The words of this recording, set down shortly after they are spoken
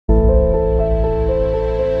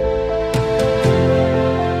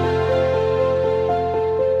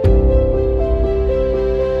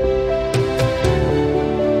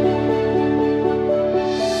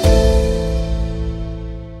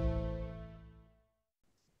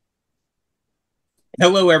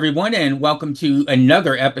Hello, everyone, and welcome to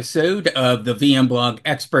another episode of the VMblog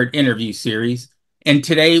Expert Interview Series. And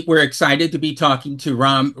today we're excited to be talking to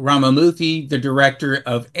Ram Ramamoorthy, the Director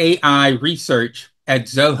of AI Research at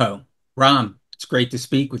Zoho. Ram, it's great to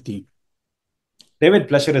speak with you. David,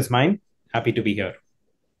 pleasure is mine. Happy to be here.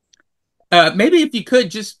 Maybe if you could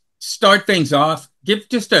just start things off, give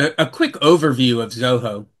just a quick overview of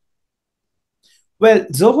Zoho. Well,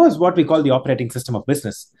 Zoho is what we call the operating system of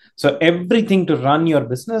business. So everything to run your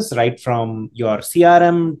business, right from your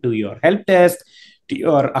CRM to your help desk, to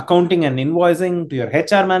your accounting and invoicing, to your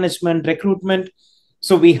HR management, recruitment.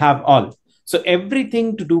 So we have all. So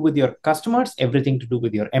everything to do with your customers, everything to do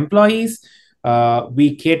with your employees,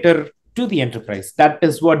 we cater to the enterprise. That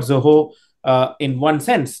is what Zoho, in one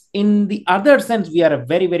sense. In the other sense, we are a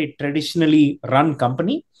very, very traditionally run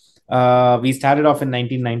company. We started off in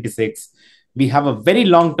 1996. We have a very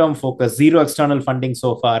long term focus, zero external funding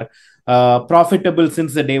so far, profitable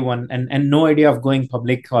since the day one, and no idea of going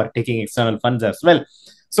public or taking external funds as well.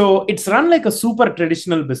 So it's run like a super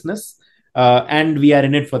traditional business, and we are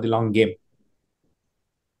in it for the long game.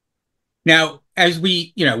 Now, as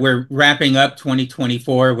we're wrapping up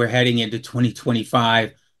 2024, we're heading into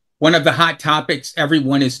 2025. One of the hot topics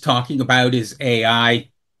everyone is talking about is AI.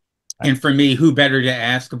 Right. And for me, who better to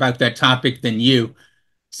ask about that topic than you?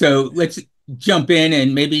 So let's jump in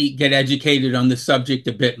and maybe get educated on the subject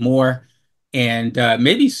a bit more and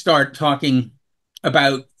maybe start talking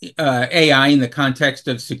about AI in the context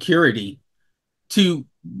of security. To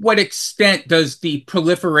what extent does the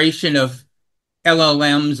proliferation of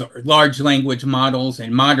LLMs or large language models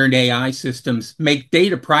and modern AI systems make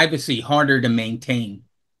data privacy harder to maintain?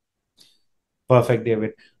 Perfect,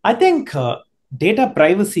 David. I think data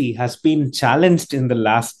privacy has been challenged in the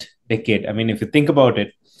last decade. I mean, if you think about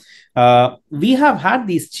it, we have had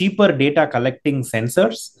these cheaper data collecting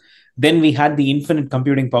sensors. Then we had the infinite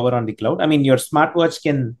computing power on the cloud. I mean, your smartwatch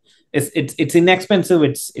can it's inexpensive.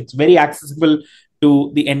 It's very accessible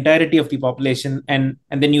to the entirety of the population, and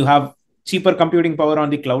then you have cheaper computing power on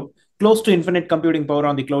the cloud, close to infinite computing power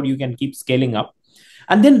on the cloud. You can keep scaling up,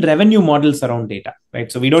 and then revenue models around data, right?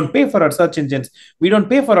 So we don't pay for our search engines, we don't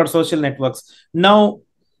pay for our social networks. Now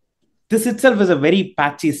this itself is a very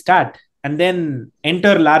patchy start. And then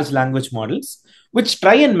enter large language models, which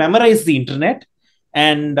try and memorize the internet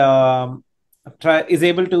and is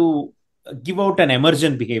able to give out an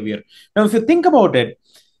emergent behavior. Now, if you think about it,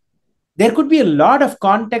 there could be a lot of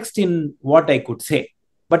context in what I could say.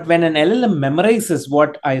 But when an LLM memorizes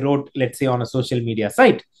what I wrote, let's say on a social media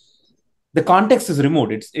site, the context is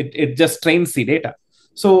removed. It just trains the data.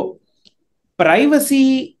 So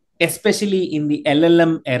privacy, especially in the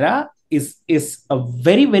LLM era, is a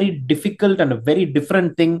very, very difficult and a very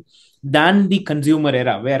different thing than the consumer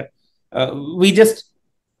era, where we just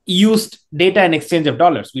used data in exchange of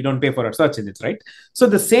dollars. We don't pay for our search engines, right? So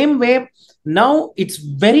the same way, now it's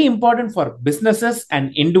very important for businesses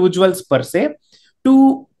and individuals per se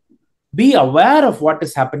to be aware of what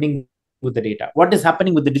is happening with the data, what is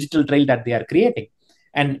happening with the digital trail that they are creating.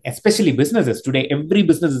 And especially businesses today, every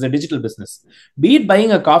business is a digital business. Be it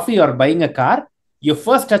buying a coffee or buying a car, your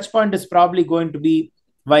first touch point is probably going to be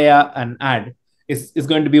via an ad, is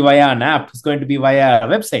going to be via an app, is going to be via a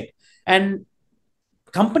website. And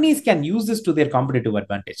companies can use this to their competitive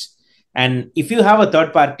advantage. And if you have a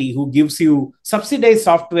third party who gives you subsidized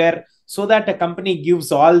software so that a company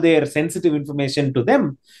gives all their sensitive information to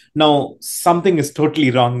them, now something is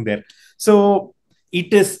totally wrong there. So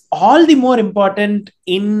it is all the more important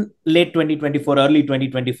in late 2024, early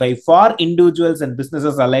 2025 for individuals and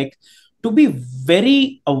businesses alike to be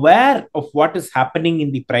very aware of what is happening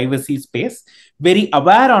in the privacy space, very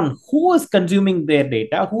aware on who is consuming their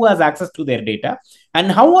data, who has access to their data,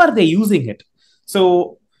 and how are they using it.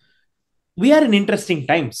 So we are in interesting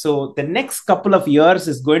times. So the next couple of years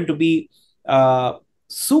is going to be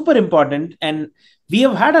super important, and we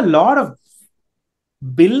have had a lot of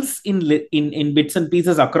bills in bits and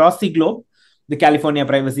pieces across the globe. The California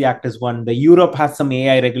Privacy Act is one. The Europe has some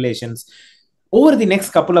AI regulations. Over the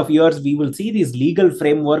next couple of years, we will see these legal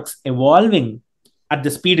frameworks evolving at the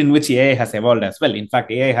speed in which AI has evolved as well. In fact,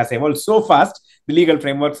 AI has evolved so fast, the legal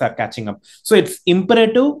frameworks are catching up. So it's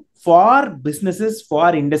imperative for businesses,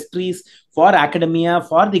 for industries, for academia,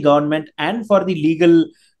 for the government, and for the legal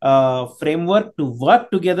framework to work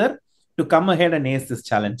together to come ahead and ace this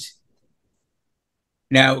challenge.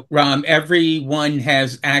 Now, Ram, everyone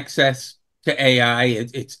has access to AI.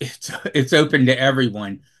 It's open to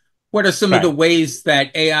everyone. What are some of the Right. ways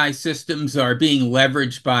that AI systems are being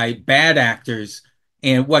leveraged by bad actors,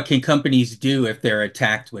 and what can companies do if they're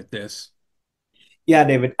attacked with this? Yeah,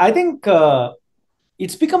 David. I think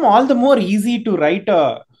it's become all the more easy to write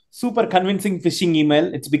a super convincing phishing email.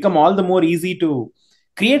 It's become all the more easy to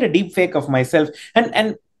create a deep fake of myself.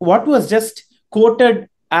 And what was just quoted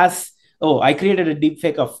as, oh, I created a deep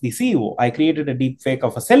fake of the CEO, I created a deep fake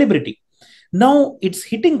of a celebrity. Now it's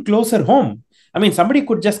hitting closer home. I mean, somebody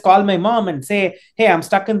could just call my mom and say, hey, I'm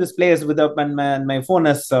stuck in this place with a, and my phone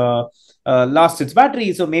has lost its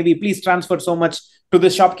battery. So maybe please transfer so much to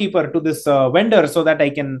this shopkeeper, to this vendor, so that I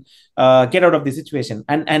can get out of the situation.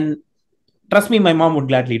 And trust me, my mom would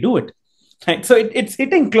gladly do it. Right? So it's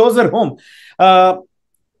hitting closer home. Uh,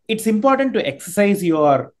 it's important to exercise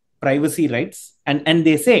your privacy rights. And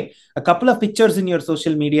they say a couple of pictures in your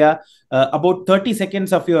social media, about 30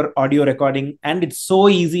 seconds of your audio recording, and it's so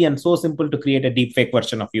easy and so simple to create a deep fake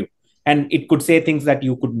version of you. And it could say things that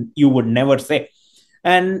you would never say.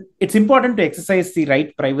 And it's important to exercise the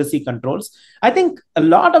right privacy controls. I think a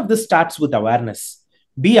lot of this starts with awareness.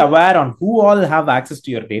 Be aware on who all have access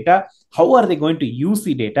to your data. How are they going to use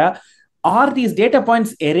the data? Are these data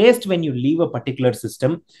points erased when you leave a particular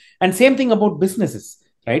system? And same thing about businesses,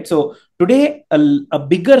 right? So today, a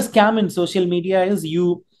bigger scam in social media is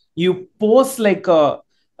you post like a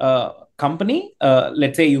company.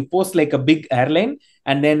 Let's say you post like a big airline,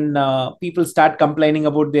 and then people start complaining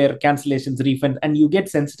about their cancellations, refund, and you get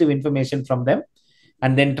sensitive information from them,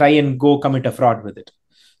 and then try and go commit a fraud with it.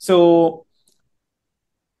 So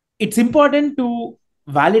it's important to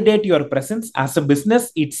validate your presence as a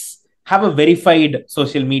business. It's have a verified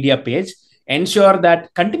social media page. Ensure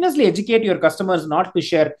that continuously educate your customers not to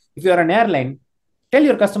share. If you're an airline, tell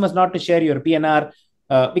your customers not to share your PNR,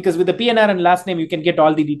 because with the PNR and last name you can get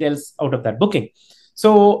all the details out of that booking.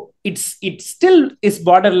 So it still is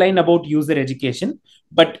borderline about user education,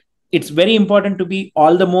 but it's very important to be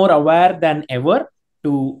all the more aware than ever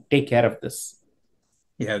to take care of this.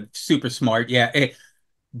 Yeah, super smart. Yeah,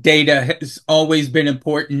 data has always been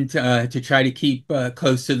important to try to keep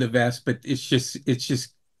close to the vest, but it's just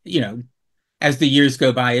as the years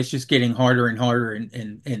go by, it's just getting harder and harder,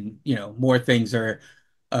 and more things are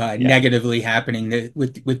Yeah, negatively happening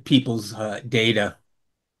with people's data.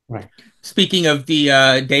 right. Speaking of the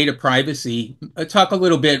data privacy, talk a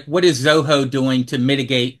little bit. What is Zoho doing to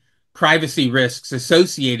mitigate privacy risks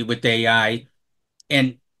associated with AI,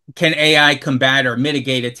 and can AI combat or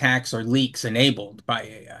mitigate attacks or leaks enabled by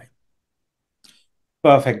AI?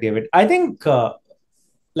 Perfect, David. I think,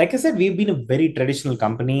 like I said, we've been a very traditional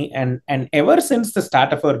company, and ever since the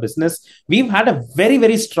start of our business, we've had a very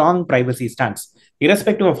very strong privacy stance,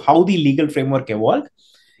 irrespective of how the legal framework evolved.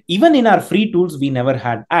 Even in our free tools, we never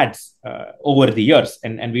had ads over the years,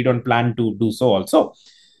 and we don't plan to do so also.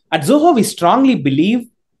 At Zoho, we strongly believe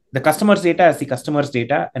the customer's data is the customer's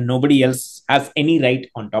data, and nobody else has any right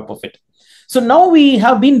on top of it. So now we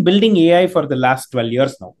have been building AI for the last 12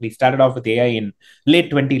 years now. We started off with AI in late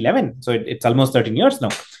 2011. So it's almost 13 years now.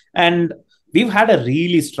 And we've had a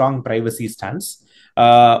really strong privacy stance.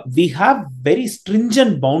 We have very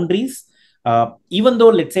stringent boundaries, even though,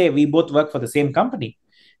 let's say, we both work for the same company.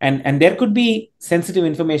 And there could be sensitive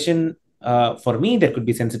information for me, there could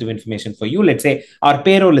be sensitive information for you. Let's say our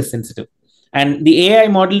payroll is sensitive. And the AI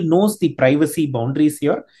model knows the privacy boundaries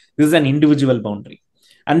here. This is an individual boundary.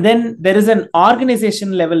 And then there is an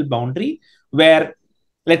organization level boundary where,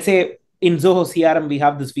 let's say, in Zoho CRM, we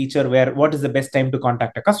have this feature where what is the best time to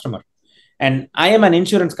contact a customer? And I am an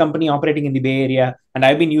insurance company operating in the Bay Area, and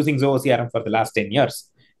I've been using Zoho CRM for the last 10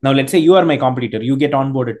 years. Now, let's say you are my competitor, you get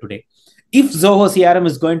onboarded today. If Zoho CRM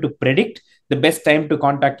is going to predict the best time to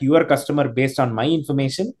contact your customer based on my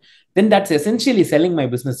information, then that's essentially selling my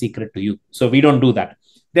business secret to you. So we don't do that.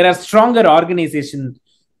 There are stronger organization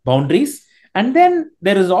boundaries. And then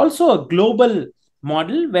there is also a global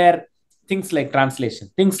model where things like translation,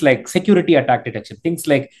 things like security attack detection, things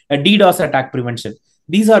like a DDoS attack prevention,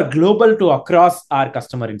 these are global to across our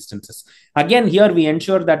customer instances. Again, here we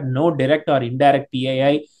ensure that no direct or indirect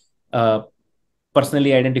PII,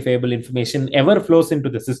 personally identifiable information, ever flows into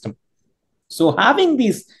the system. So having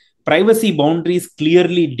these privacy boundaries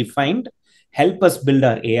clearly defined help us build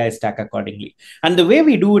our AI stack accordingly. And the way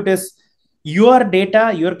we do it is your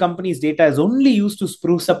data, your company's data is only used to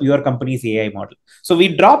spruce up your company's AI model. So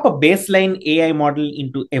we drop a baseline AI model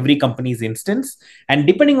into every company's instance, and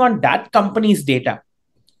depending on that company's data,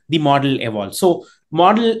 the model evolves. So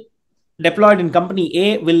model deployed in company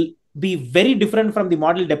A will be very different from the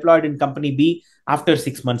model deployed in company B after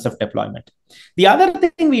 6 months of deployment. The other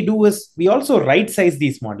thing we do is we also right size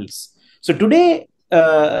these models. So today,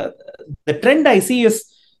 the trend I see is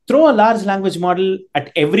throw a large language model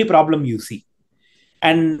at every problem you see.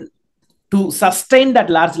 And to sustain that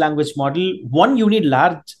large language model, one, you need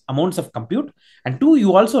large amounts of compute, and two,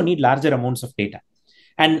 you also need larger amounts of data.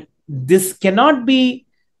 And this cannot be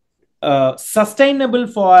sustainable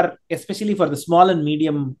for, especially for the small and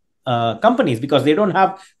medium companies, because they don't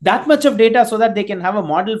have that much of data so that they can have a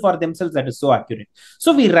model for themselves that is so accurate.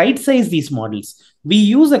 So we right size these models. We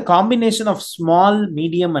use a combination of small,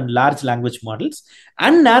 medium, and large language models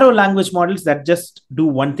and narrow language models that just do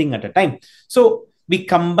one thing at a time. So we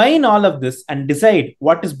combine all of this and decide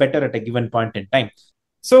what is better at a given point in time.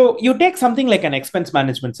 So you take something like an expense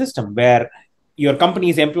management system where your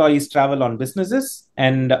company's employees travel on businesses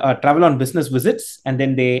and travel on business visits, and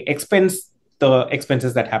then they expense the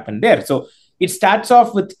expenses that happen there. So it starts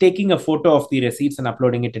off with taking a photo of the receipts and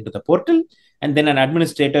uploading it into the portal, and then an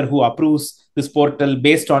administrator who approves this portal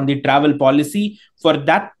based on the travel policy for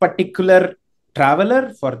that particular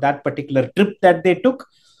traveler for that particular trip that they took.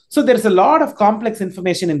 So there's a lot of complex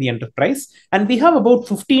information in the enterprise, and we have about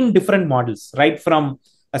 15 different models, right from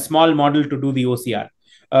a small model to do the OCR,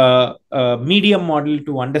 a medium model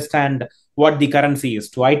to understand what the currency is,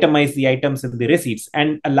 to itemize the items in the receipts,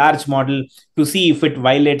 and a large model to see if it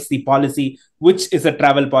violates the policy, which is a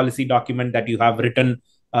travel policy document that you have written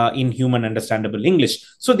in human understandable English.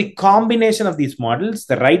 So the combination of these models,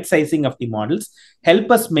 the right sizing of the models,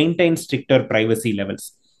 help us maintain stricter privacy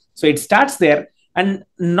levels. So it starts there. And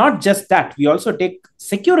not just that, we also take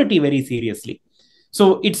security very seriously.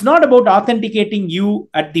 So it's not about authenticating you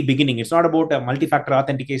at the beginning. It's not about a multi-factor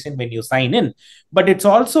authentication when you sign in, but it's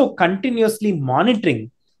also continuously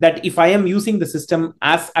monitoring that if I am using the system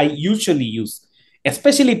as I usually use,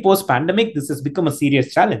 especially post-pandemic, this has become a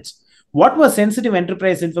serious challenge. What was sensitive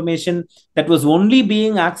enterprise information that was only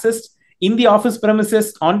being accessed in the office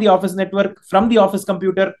premises, on the office network, from the office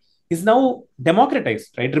computer, is now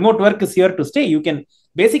democratized, right? Remote work is here to stay. You can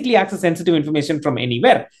basically access sensitive information from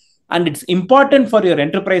anywhere. And it's important for your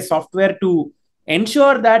enterprise software to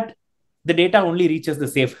ensure that the data only reaches the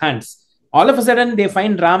safe hands. All of a sudden, they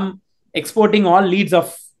find Ram exporting all leads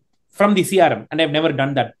of from the CRM, and I've never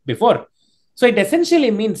done that before. So it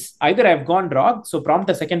essentially means either I've gone wrong, so prompt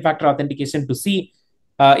a second factor authentication to see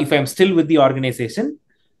if I'm still with the organization,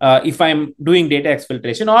 if I'm doing data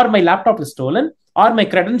exfiltration, or my laptop is stolen, or my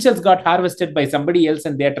credentials got harvested by somebody else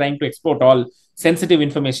and they're trying to export all sensitive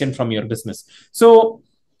information from your business. So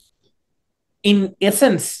in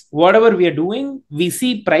essence, whatever we are doing, we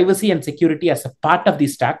see privacy and security as a part of the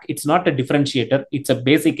stack. It's not a differentiator, it's a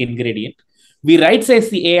basic ingredient. We right size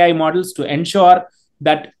the AI models to ensure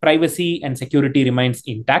that privacy and security remains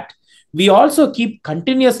intact. We also keep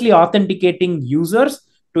continuously authenticating users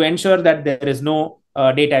to ensure that there is no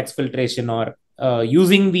data exfiltration or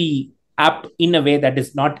using the app in a way that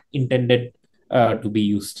is not intended to be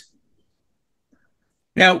used.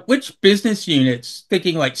 Now, which business units,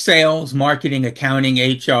 thinking like sales, marketing, accounting,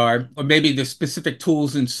 HR, or maybe the specific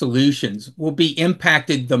tools and solutions, will be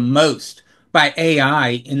impacted the most by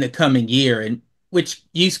AI in the coming year? And which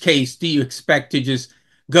use case do you expect to just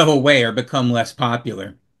go away or become less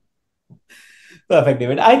popular? Perfect,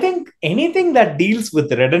 David. I think anything that deals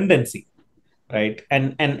with redundancy, right?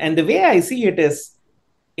 And the way I see it is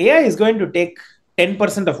AI is going to take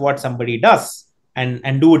 10% of what somebody does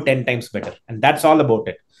and do it 10 times better. And that's all about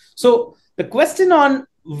it. So the question on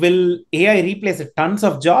will AI replace tons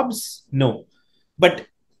of jobs? No. But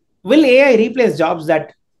will AI replace jobs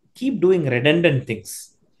that keep doing redundant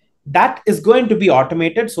things? That is going to be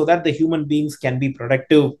automated so that the human beings can be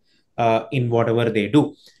productive in whatever they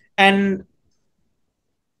do. And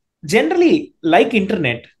generally, like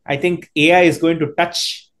internet, I think AI is going to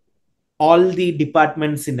touch all the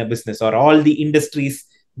departments in the business or all the industries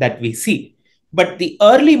that we see. But the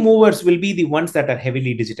early movers will be the ones that are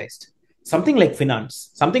heavily digitized. Something like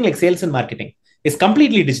finance, something like sales and marketing is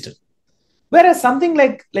completely digital. Whereas something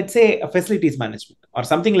like, let's say, a facilities management or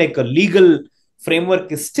something like a legal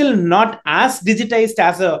framework is still not as digitized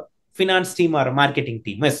as a finance team or a marketing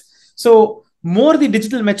team is. So, more the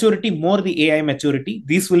digital maturity, more the AI maturity,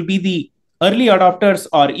 these will be the early adopters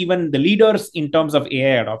or even the leaders in terms of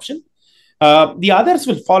AI adoption. The others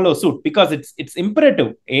will follow suit because it's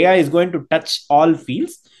imperative. AI is going to touch all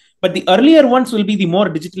fields, but the earlier ones will be the more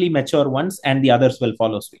digitally mature ones, and the others will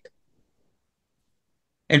follow suit.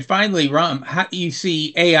 And finally, Ram, how do you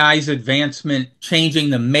see AI's advancement changing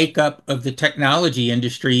the makeup of the technology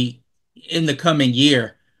industry in the coming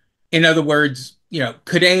year? In other words,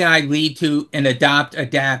 could AI lead to an adopt,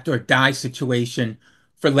 adapt, or die situation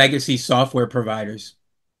for legacy software providers?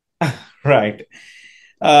 Right.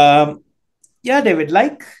 Um, yeah, David.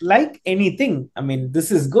 Like anything, I mean,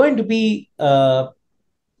 this is going to be a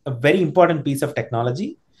very important piece of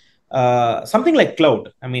technology. Something like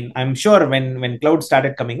cloud. I mean, I'm sure when cloud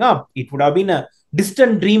started coming up, it would have been a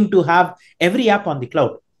distant dream to have every app on the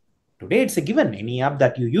cloud. Today, it's a given. Any app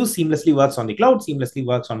that you use seamlessly works on the cloud, seamlessly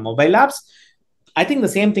works on mobile apps. I think the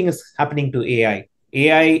same thing is happening to AI.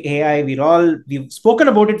 AI, we've spoken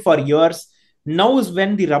about it for years. Now is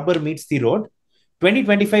when the rubber meets the road.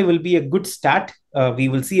 2025 will be a good start. We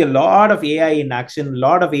will see a lot of AI in action, a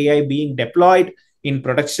lot of AI being deployed in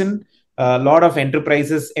production, a lot of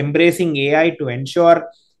enterprises embracing AI to ensure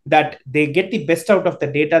that they get the best out of the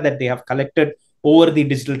data that they have collected over the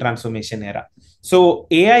digital transformation era. So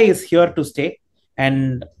AI is here to stay,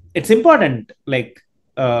 and it's important. Like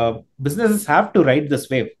businesses have to ride this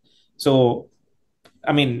wave. So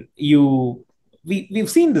I mean, we've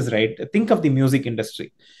seen this, right? Think of the music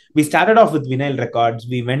industry. We started off with vinyl records.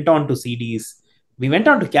 We went on to CDs. We went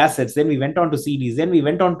on to cassettes. Then we went on to CDs. Then we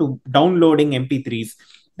went on to downloading MP3s.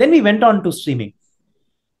 Then we went on to streaming.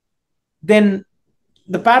 Then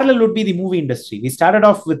the parallel would be the movie industry. We started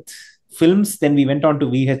off with films. Then we went on to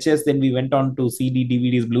VHS. Then we went on to CD,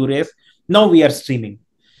 DVDs, Blu-rays. Now we are streaming.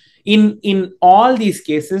 In all these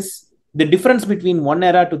cases, the difference between one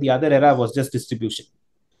era to the other era was just distribution.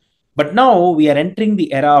 But now we are entering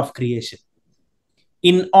the era of creation.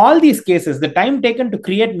 In all these cases, the time taken to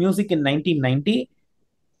create music in 1990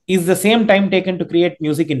 is the same time taken to create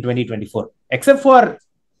music in 2024, except for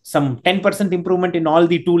some 10% improvement in all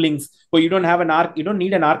the toolings. Where you don't have you don't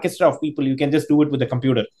need an orchestra of people. You can just do it with a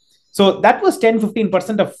computer. So that was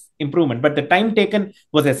 10-15% of improvement, but the time taken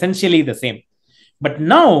was essentially the same. But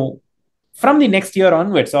now, from the next year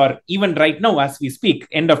onwards, or even right now as we speak,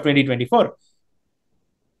 end of 2024,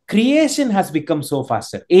 creation has become so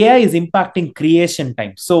faster. AI is impacting creation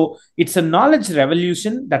time. So it's a knowledge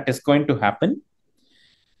revolution that is going to happen.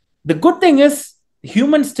 The good thing is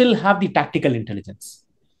humans still have the tactical intelligence.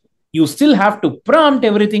 You still have to prompt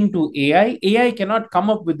everything to AI. AI cannot come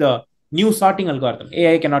up with a new sorting algorithm.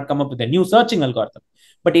 AI cannot come up with a new searching algorithm.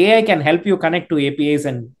 But AI can help you connect to APIs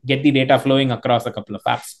and get the data flowing across a couple of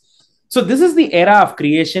apps. So this is the era of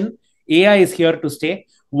creation. AI is here to stay.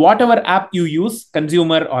 Whatever app you use,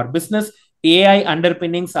 consumer or business, AI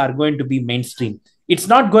underpinnings are going to be mainstream. It's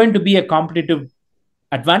not going to be a competitive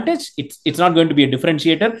advantage. It's not going to be a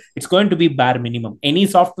differentiator. It's going to be bare minimum. Any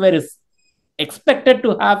software is expected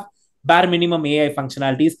to have bare minimum AI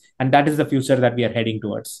functionalities, and that is the future that we are heading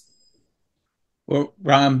towards. Well,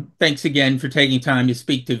 Ram, thanks again for taking time to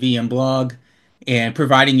speak to VMblog and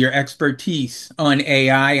providing your expertise on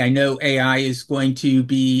AI. I know AI is going to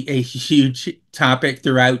be a huge topic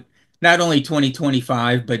throughout not only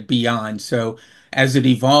 2025 but beyond. So as it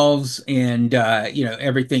evolves and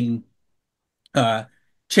everything uh,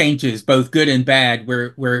 changes, both good and bad,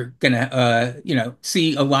 we're gonna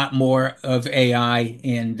see a lot more of AI,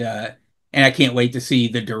 and I can't wait to see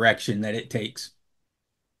the direction that it takes.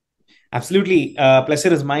 Absolutely.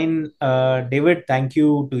 Pleasure is mine, David. Thank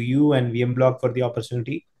you to you and VMblog for the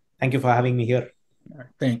opportunity. Thank you for having me here. All right,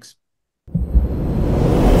 thanks.